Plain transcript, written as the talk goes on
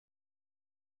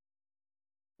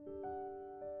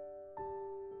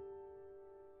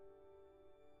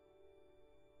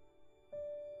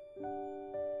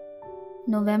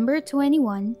November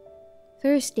 21,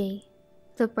 Thursday,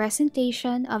 the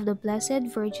presentation of the Blessed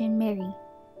Virgin Mary.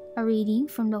 A reading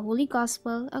from the Holy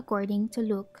Gospel according to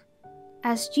Luke.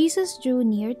 As Jesus drew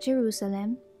near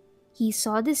Jerusalem, he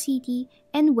saw the city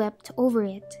and wept over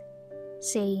it,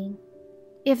 saying,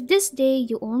 "If this day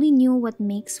you only knew what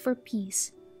makes for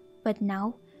peace, but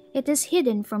now it is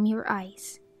hidden from your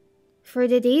eyes. For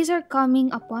the days are coming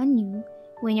upon you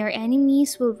when your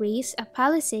enemies will raise a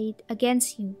palisade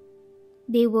against you.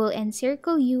 They will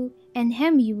encircle you and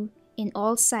hem you in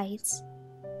all sides.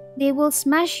 They will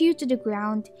smash you to the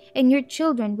ground and your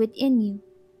children within you,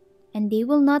 and they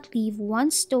will not leave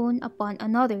one stone upon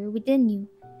another within you,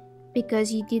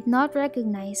 because you did not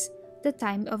recognize the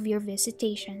time of your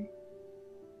visitation."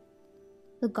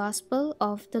 The Gospel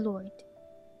of the Lord.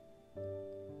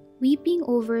 Weeping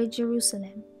over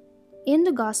Jerusalem. In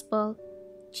the Gospel,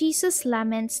 Jesus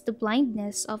laments the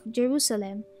blindness of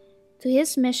Jerusalem to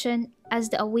his mission as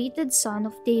the awaited son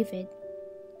of David.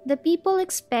 The people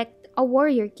expect a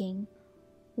warrior king,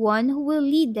 one who will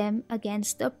lead them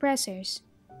against the oppressors.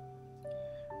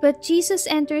 But Jesus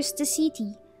enters the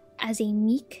city as a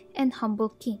meek and humble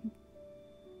king.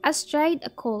 Astride a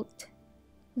colt,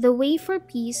 the way for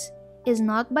peace is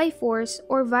not by force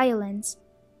or violence,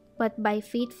 but by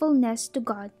faithfulness to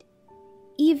God,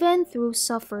 even through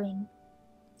suffering.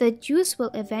 The Jews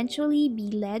will eventually be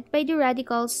led by the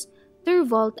radicals to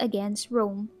revolt against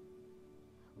Rome,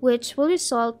 which will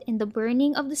result in the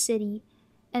burning of the city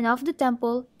and of the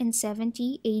temple in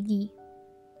 70 AD.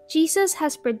 Jesus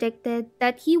has predicted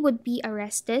that he would be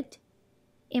arrested,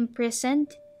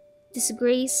 imprisoned,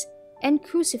 disgraced, and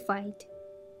crucified.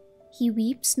 He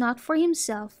weeps not for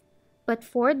himself, but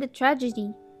for the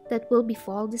tragedy that will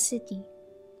befall the city.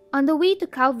 On the way to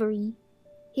Calvary,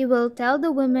 he will tell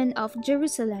the women of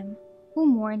Jerusalem who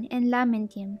mourn and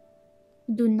lament him,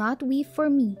 "Do not weep for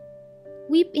me.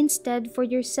 Weep instead for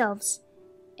yourselves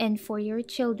and for your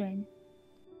children."